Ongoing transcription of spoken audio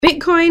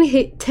Bitcoin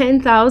hit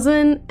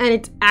 10,000 and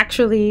it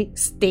actually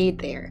stayed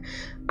there.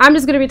 I'm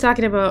just going to be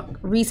talking about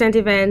recent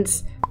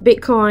events,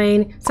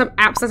 Bitcoin, some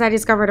apps that I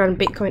discovered on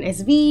Bitcoin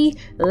SV,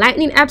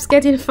 Lightning apps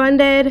getting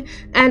funded,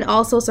 and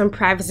also some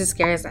privacy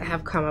scares that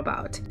have come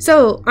about.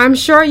 So I'm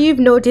sure you've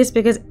noticed,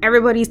 because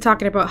everybody's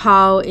talking about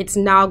how it's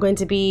now going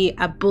to be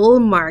a bull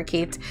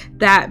market,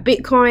 that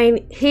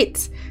Bitcoin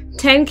hit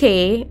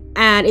 10k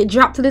and it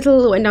dropped a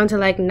little, went down to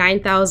like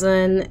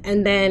 9,000,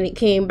 and then it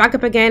came back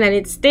up again and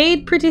it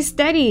stayed pretty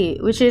steady,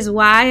 which is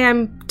why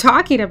I'm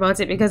talking about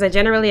it, because I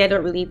don't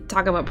really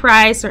talk about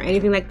price or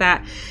anything like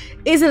that.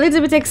 It's a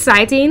little bit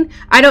exciting.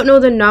 I don't know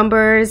the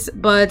numbers,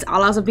 but a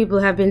lot of people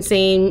have been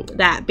saying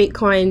that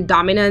Bitcoin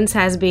dominance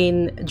has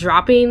been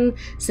dropping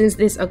since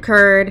this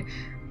occurred.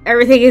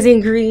 Everything is in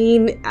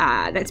green.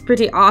 That's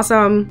pretty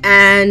awesome,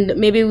 and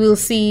maybe we'll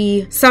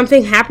see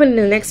something happen in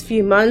the next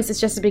few months. It's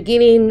just the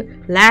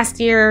beginning. Last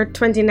year,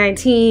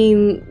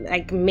 2019,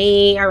 like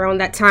May, around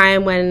that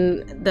time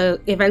when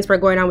the events were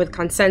going on with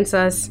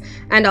Consensus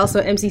and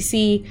also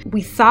MCC,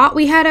 we thought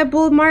we had a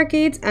bull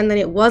market and then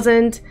it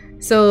wasn't.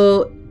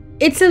 So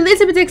it's a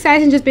little bit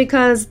exciting just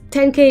because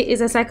 10k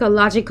is a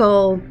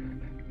psychological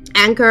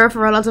anchor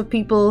for a lot of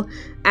people,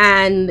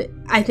 and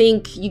I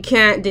think you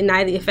can't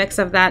deny the effects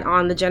of that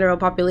on the general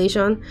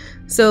population.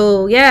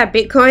 So yeah,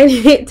 Bitcoin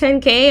hit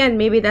 10k, and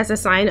maybe that's a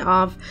sign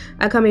of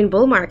a coming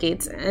bull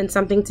market and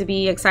something to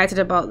be excited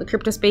about. The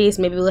crypto space,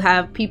 maybe we'll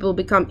have people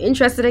become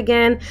interested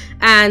again,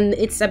 and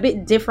it's a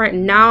bit different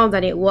now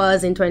than it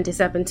was in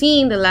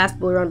 2017, the last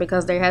bull run,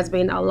 because there has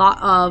been a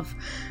lot of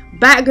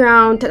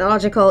background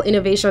technological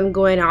innovation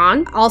going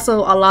on. Also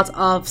a lot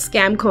of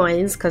scam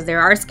coins, because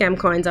there are scam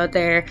coins out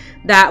there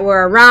that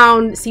were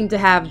around, seem to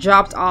have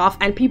dropped off,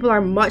 and people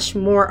are much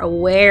more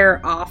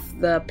aware of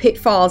the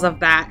pitfalls of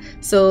that.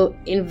 So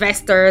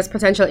investors,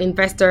 potential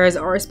investors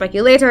or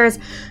speculators,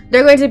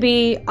 they're going to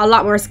be a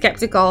lot more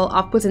skeptical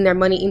of putting their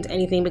money into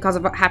anything because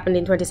of what happened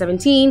in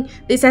 2017.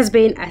 This has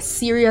been a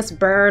serious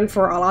burn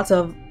for a lot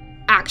of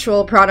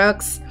actual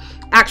projects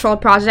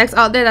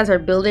out there that are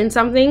building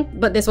something,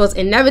 but this was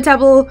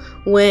inevitable.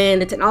 When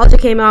the technology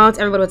came out,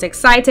 everybody was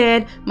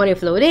excited, money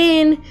flowed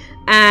in,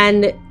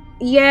 and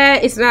yeah,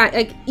 it's not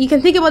like you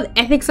can think about the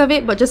ethics of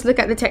it, but just look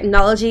at the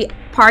technology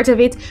part of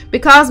it.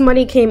 Because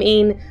money came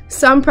in,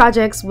 some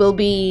projects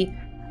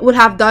would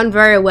have done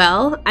very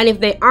well, and if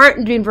they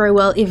aren't doing very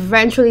well,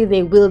 eventually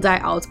they will die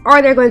out,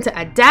 or they're going to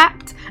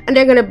adapt and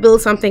they're going to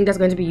build something that's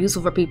going to be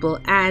useful for people.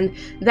 And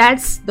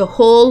that's the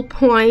whole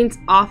point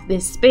of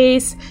this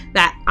space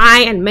that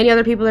I and many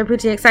other people are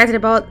pretty excited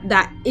about,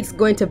 that it's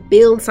going to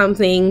build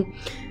something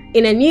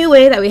in a new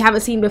way that we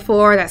haven't seen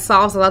before, that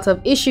solves a lot of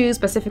issues,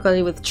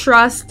 specifically with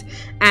trust,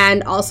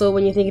 and also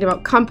when you're thinking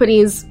about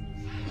companies,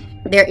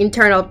 their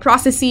internal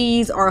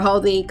processes, or how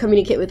they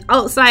communicate with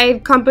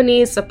outside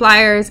companies,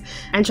 suppliers,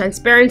 and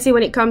transparency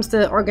when it comes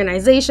to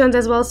organizations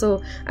as well.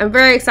 So I'm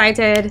very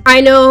excited.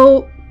 I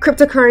know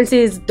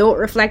cryptocurrencies don't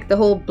reflect the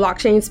whole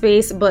blockchain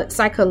space, but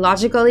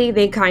psychologically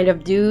they kind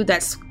of do.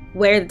 That's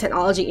where the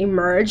technology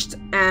emerged,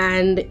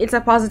 and it's a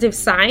positive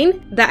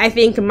sign that I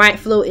think might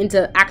flow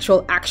into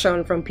actual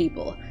action from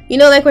people. You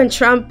know, like when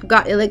Trump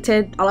got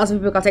elected, a lot of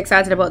people got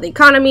excited about the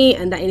economy,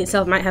 and that in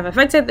itself might have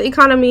affected the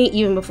economy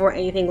even before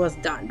anything was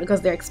done, because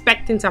they're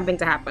expecting something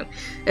to happen.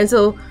 And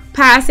so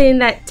passing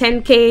that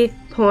 10k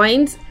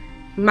point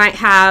might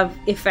have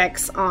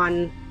effects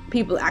on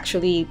people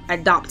actually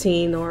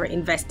adopting or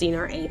investing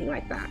or anything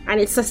like that.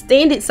 And it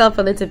sustained itself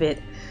a little bit.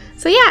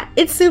 So yeah,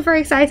 it's super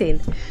exciting.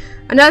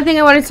 Another thing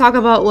I wanted to talk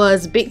about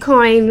was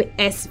Bitcoin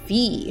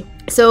SV.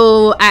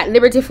 So at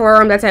Liberty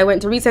Forum that I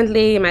went to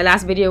recently, my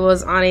last video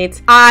was on it,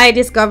 I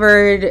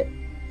discovered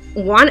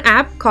one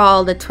app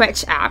called the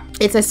Twitch app.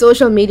 It's a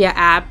social media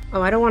app.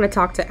 Oh, I don't want to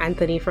talk to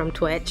Anthony from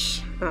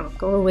Twitch. Oh,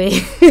 go away.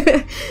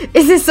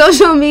 It's a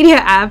social media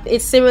app.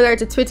 It's similar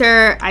to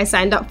Twitter. I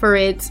signed up for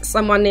it.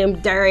 Someone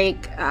named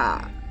Derek,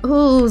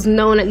 who's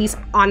known at least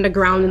on the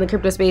ground in the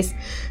crypto space,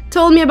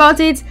 told me about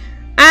it,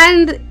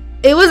 and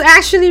it was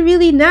actually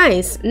really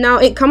nice. Now,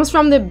 it comes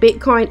from the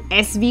Bitcoin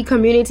SV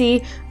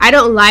community. I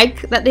don't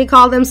like that they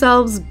call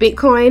themselves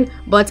Bitcoin,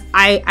 but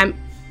I am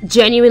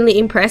genuinely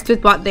impressed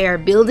with what they are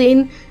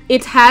building.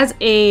 It has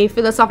a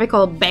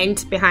philosophical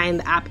bent behind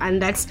the app,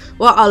 and that's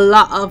what a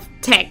lot of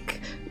tech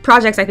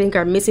projects I think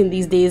are missing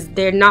these days.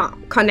 They're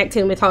not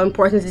connecting with how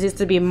important it is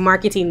to be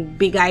marketing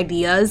big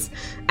ideas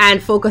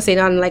and focusing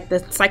on like the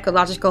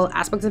psychological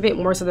aspects of it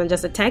more so than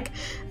just the tech.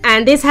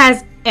 And this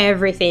has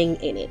everything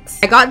in it.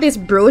 I got this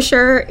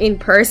brochure in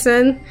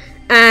person,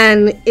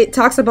 and it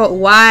talks about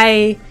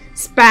why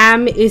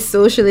spam is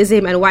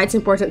socialism and why it's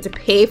important to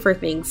pay for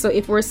things. So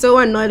if we're so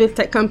annoyed with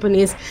tech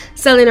companies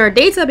selling our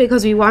data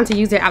because we want to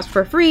use their apps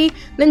for free,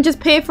 then just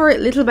pay for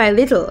it little by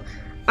little.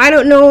 I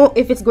don't know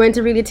if it's going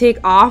to really take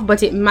off,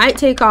 but it might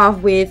take off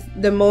with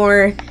the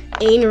more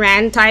Ayn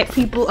Rand type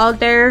people out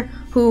there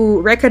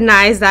who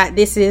recognize that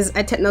this is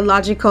a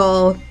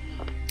technological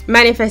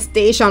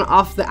manifestation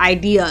of the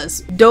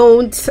ideas.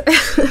 Don't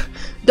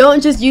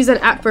just use an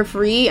app for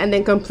free and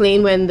then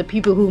complain when the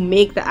people who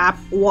make the app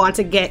want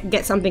to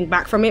get something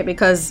back from it,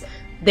 because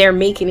they're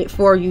making it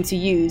for you to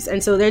use.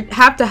 And so they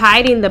have to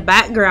hide in the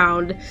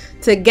background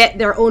to get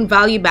their own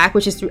value back,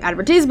 which is through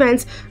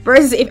advertisements,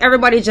 versus if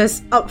everybody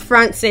just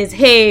upfront says,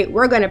 hey,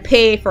 we're gonna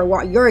pay for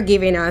what you're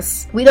giving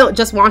us, we don't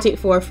just want it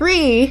for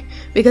free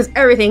because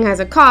everything has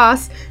a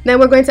cost, then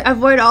we're going to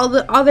avoid all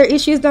the other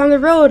issues down the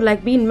road,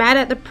 like being mad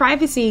at the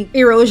privacy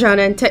erosion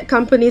and tech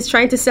companies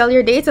trying to sell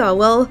your data.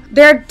 Well,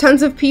 there are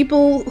tons of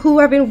people who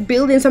have been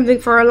building something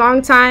for a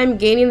long time,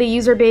 gaining the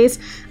user base,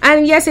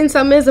 and yes, in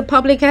some ways the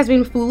public has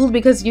been fooled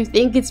because you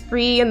think it's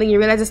free and then you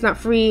realize it's not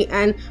free,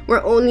 and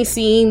we're only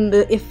seeing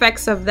the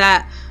effects of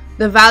that,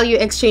 the value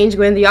exchange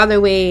going the other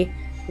way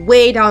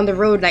down the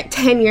road, like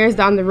 10 years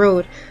down the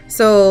road.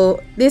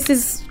 So this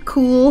is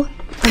cool.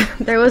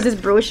 There was this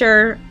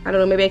brochure, I don't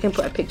know, maybe I can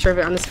put a picture of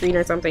it on the screen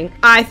or something.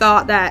 I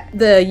thought that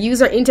the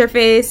user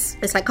interface,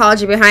 the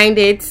psychology behind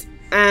it,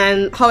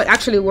 and how it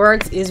actually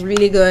works is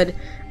really good.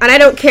 And I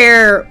don't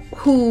care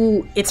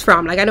who it's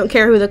from, like I don't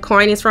care who the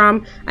coin is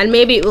from, and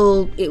maybe it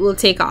will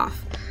take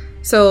off.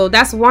 So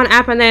that's one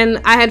app. And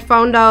then I had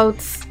found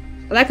out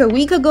like a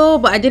week ago,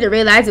 but I didn't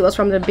realize it was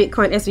from the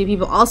Bitcoin SV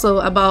people also,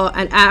 about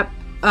an app.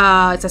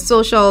 It's a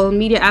social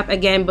media app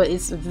again, but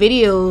it's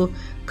video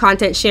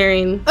content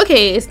sharing.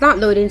 Okay, it's not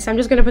loading, so I'm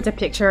just gonna put a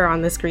picture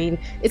on the screen.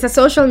 It's a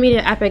social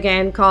media app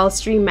again called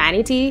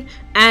Streamanity,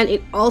 and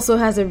it also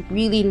has a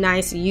really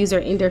nice user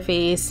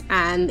interface,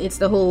 and it's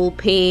the whole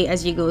pay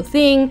as you go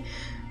thing.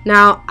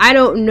 Now, I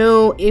don't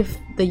know if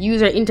the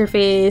user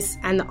interface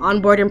and the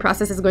onboarding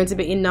process is going to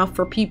be enough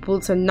for people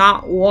to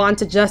not want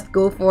to just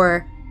go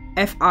for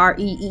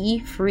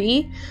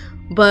free,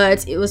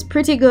 but it was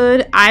pretty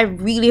good. I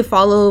really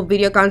follow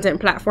video content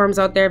platforms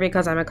out there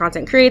because I'm a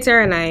content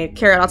creator and I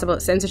care a lot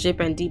about censorship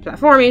and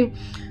deplatforming.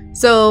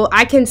 So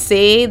I can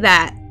say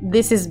that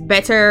this is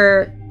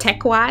better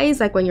tech-wise,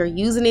 like when you're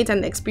using it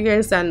and the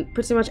experience, than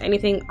pretty much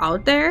anything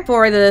out there.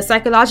 For the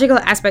psychological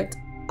aspect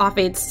of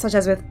it, such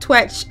as with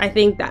Twitch, I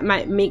think that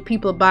might make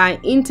people buy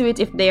into it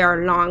if they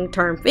are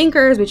long-term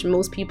thinkers, which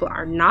most people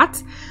are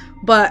not.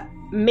 But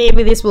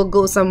maybe this will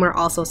go somewhere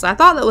also. So I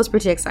thought that was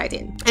pretty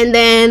exciting. And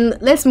then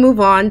let's move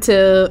on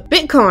to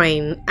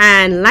Bitcoin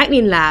and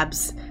Lightning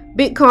Labs.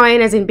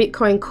 Bitcoin, as in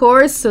Bitcoin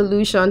Core's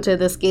solution to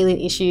the scaling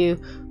issue,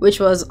 which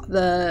is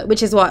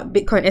what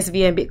Bitcoin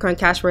SV and Bitcoin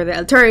Cash were the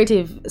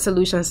alternative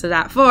solutions to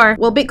that for.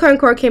 Well, Bitcoin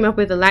Core came up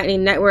with the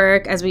Lightning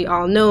Network, as we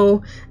all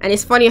know, and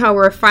it's funny how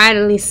we're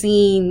finally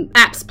seeing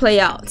apps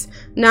play out.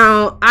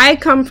 Now, I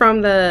come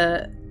from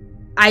the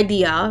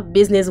idea,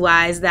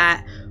 business-wise,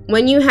 that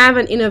when you have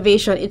an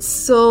innovation, it's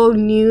so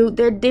new,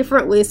 there are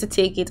different ways to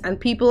take it, and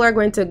people are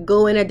going to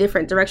go in a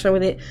different direction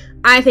with it.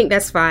 I think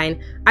that's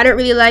fine. I don't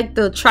really like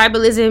the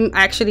tribalism.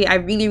 Actually, I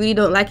really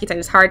don't like it, and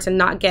it's hard to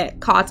not get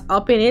caught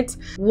up in it.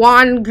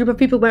 One group of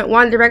people went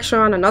one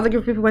direction, another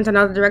group of people went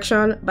another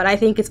direction, but I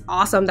think it's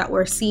awesome that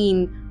we're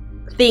seeing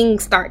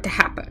things start to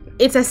happen.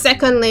 It's a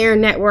second layer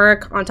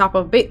network on top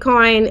of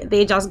Bitcoin.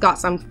 They just got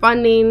some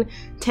funding,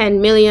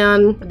 10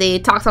 million. They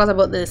talked a lot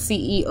about the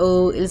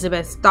CEO,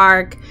 Elizabeth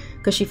Stark,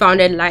 because she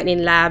founded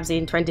Lightning Labs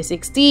in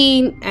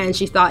 2016, and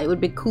she thought it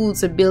would be cool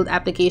to build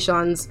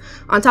applications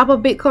on top of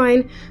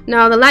Bitcoin.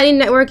 Now, the Lightning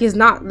Network is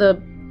not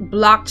the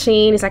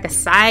blockchain, it's like a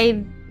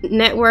side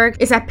network.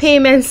 It's a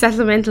payment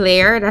settlement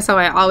layer. That's how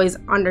I always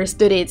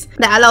understood it,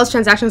 that allows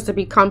transactions to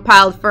be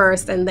compiled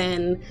first and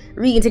then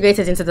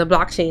reintegrated into the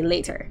blockchain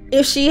later.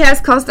 If she has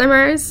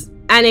customers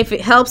and if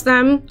it helps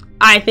them,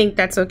 I think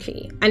that's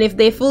okay. And if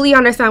they fully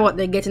understand what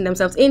they're getting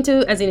themselves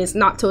into, as in it's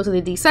not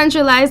totally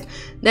decentralized,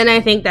 then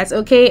I think that's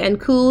okay and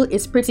cool.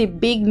 It's pretty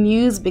big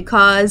news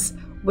because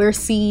we're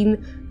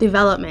seeing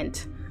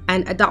development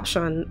and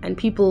adoption and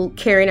people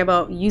caring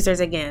about users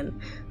again.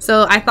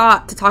 So I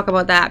thought to talk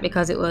about that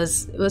because it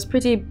was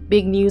pretty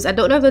big news. I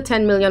don't know if the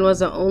 10 million was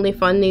the only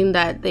funding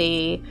that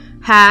they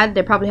had.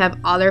 They probably have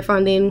other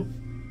funding,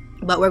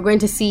 but we're going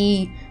to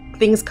see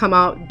things come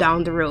out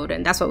down the road,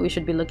 and that's what we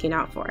should be looking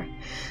out for.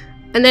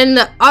 And then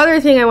the other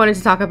thing I wanted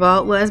to talk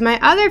about was my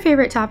other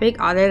favorite topic,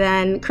 other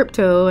than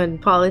crypto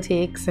and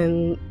politics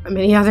and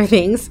many other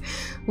things,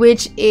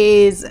 which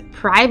is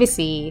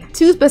privacy.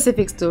 Two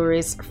specific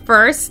stories.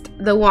 First,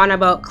 the one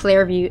about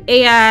Clearview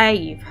AI.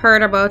 You've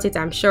heard about it,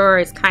 I'm sure.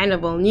 It's kind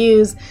of old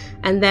news.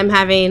 And them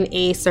having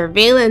a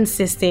surveillance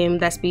system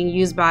that's being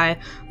used by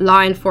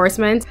law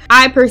enforcement.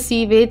 I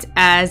perceive it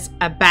as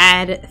a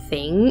bad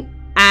thing.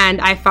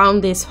 And I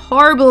found this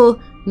horrible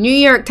New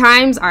York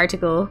Times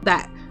article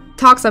that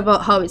talks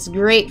about how it's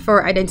great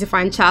for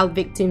identifying child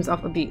victims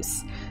of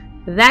abuse.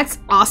 That's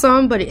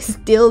awesome, but it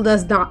still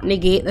does not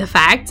negate the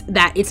fact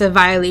that it's a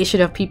violation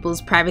of people's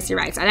privacy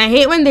rights. And I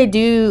hate when they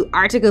do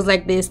articles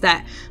like this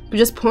that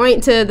just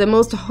point to the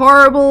most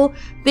horrible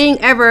thing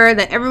ever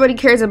that everybody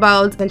cares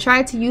about and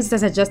try to use it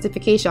as a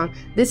justification.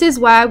 This is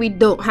why we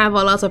don't have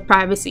a lot of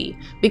privacy,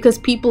 because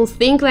people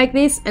think like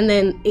this, and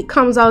then it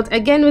comes out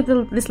again with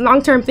this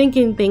long-term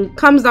thinking thing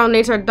comes down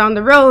later down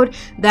the road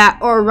that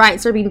our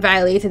rights are being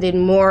violated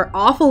in more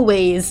awful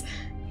ways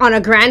on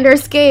a grander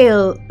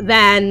scale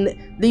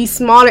than these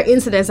smaller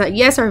incidents that,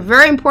 yes, are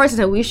very important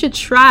and we should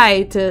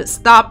try to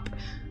stop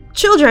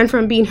children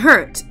from being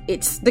hurt.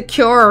 It's the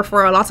cure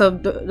for a lot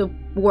of the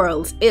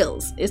world's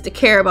ills, is to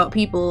care about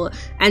people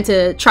and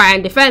to try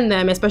and defend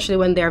them, especially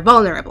when they're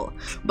vulnerable.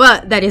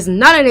 But that is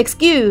not an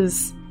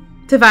excuse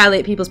to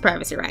violate people's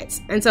privacy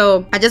rights. And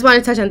so I just want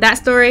to touch on that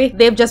story.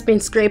 They've just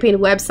been scraping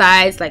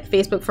websites like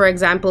Facebook, for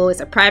example. It's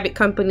a private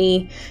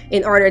company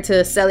in order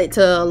to sell it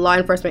to law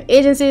enforcement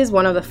agencies.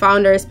 One of the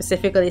founders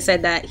specifically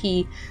said that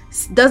he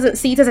doesn't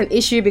see it as an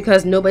issue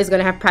because nobody's going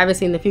to have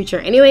privacy in the future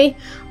anyway.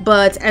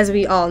 But as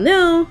we all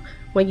know,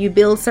 when you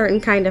build certain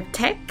kind of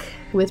tech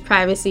with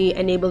privacy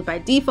enabled by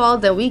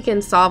default, then we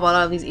can solve a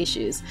lot of these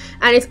issues.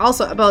 And it's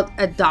also about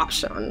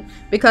adoption,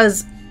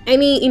 because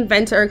any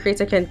inventor or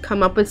creator can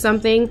come up with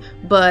something,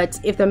 but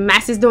if the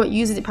masses don't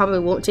use it, it probably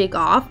won't take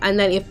off. And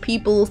then if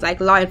people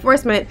like law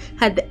enforcement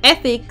had the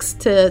ethics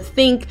to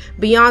think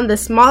beyond the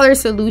smaller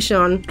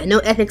solution, I know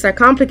ethics are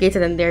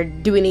complicated and they're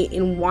doing it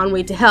in one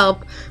way to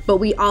help, but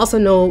we also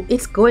know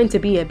it's going to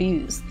be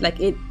abused. Like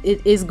it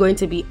is going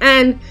to be,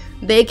 and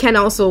they can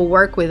also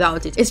work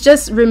without it. It's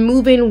just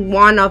removing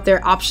one of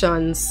their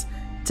options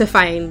to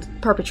find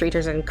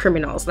perpetrators and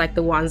criminals like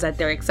the ones that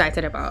they're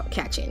excited about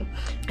catching.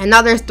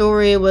 Another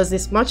story was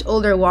this much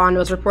older one. It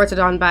was reported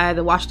on by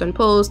the Washington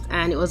Post,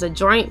 and it was a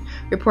joint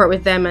report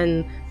with them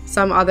and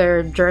some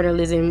other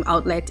journalism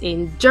outlet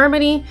in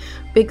Germany,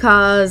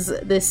 because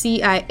the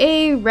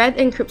CIA read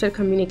encrypted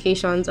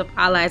communications of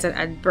allies and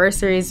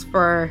adversaries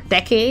for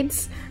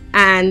decades.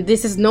 And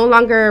this is no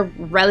longer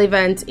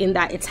relevant in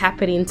that it's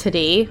happening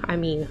today. I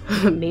mean,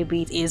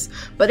 maybe it is,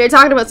 but they're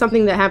talking about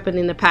something that happened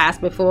in the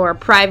past before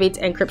private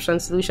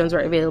encryption solutions were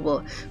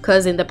available,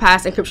 because in the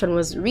past encryption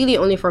was really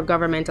only for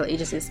governmental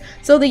agencies.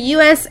 So the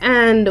US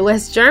and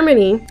West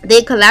Germany,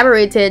 they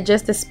collaborated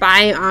just to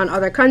spy on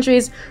other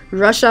countries.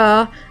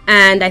 Russia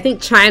and I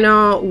think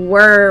China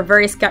were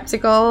very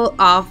skeptical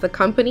of the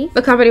company.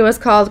 The company was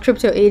called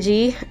Crypto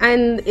AG,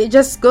 and it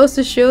just goes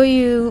to show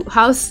you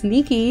how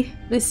sneaky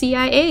the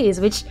CIA is,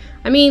 which,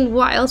 I mean,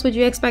 what else would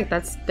you expect?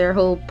 That's their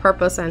whole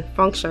purpose and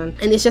function.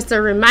 And it's just a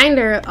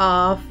reminder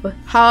of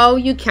how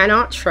you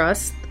cannot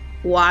trust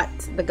what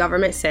the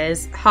government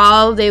says,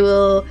 how they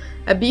will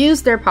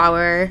abuse their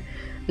power,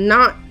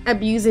 not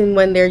abusing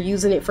when they're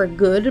using it for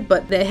good,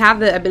 but they have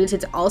the ability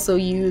to also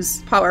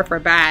use power for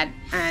bad.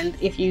 And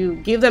if you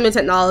give them the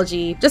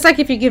technology, just like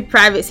if you give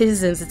private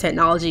citizens the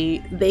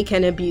technology, they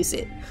can abuse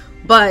it.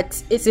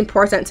 But it's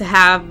important to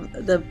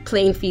have the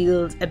playing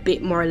field a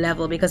bit more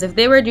level, because if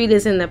they were doing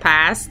this in the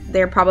past,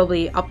 they're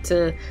probably up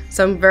to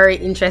some very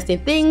interesting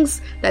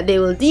things that they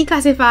will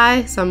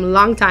declassify some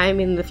long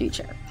time in the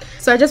future.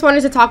 So I just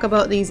wanted to talk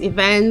about these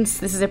events.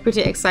 This is a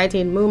pretty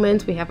exciting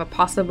moment. We have a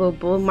possible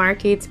bull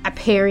market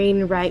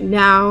appearing right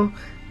now,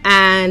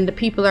 and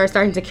people are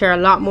starting to care a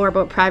lot more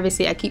about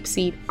privacy. I keep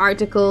seeing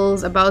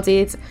articles about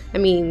it. I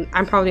mean,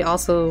 I'm probably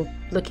also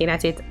looking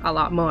at it a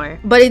lot more,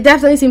 but it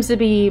definitely seems to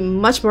be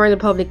much more in the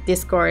public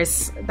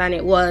discourse than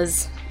it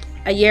was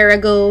a year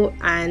ago.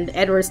 And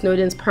Edward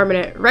Snowden's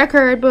permanent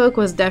record book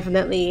was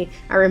definitely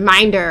a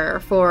reminder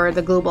for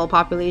the global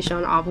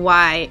population of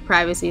why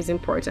privacy is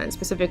important,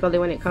 specifically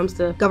when it comes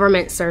to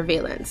government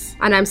surveillance.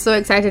 And I'm so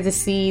excited to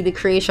see the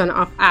creation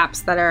of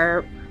apps that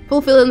are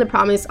fulfilling the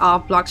promise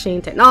of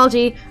blockchain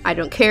technology. I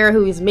don't care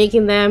who is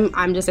making them.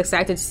 I'm just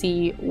excited to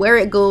see where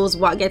it goes,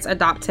 what gets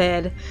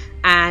adopted,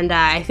 and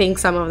I think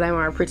some of them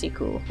are pretty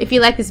cool. If you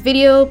like this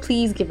video,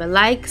 please give a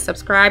like,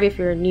 subscribe if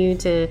you're new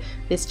to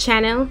this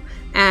channel,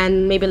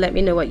 and maybe let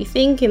me know what you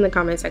think in the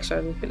comment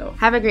section below.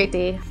 Have a great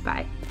day.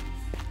 Bye.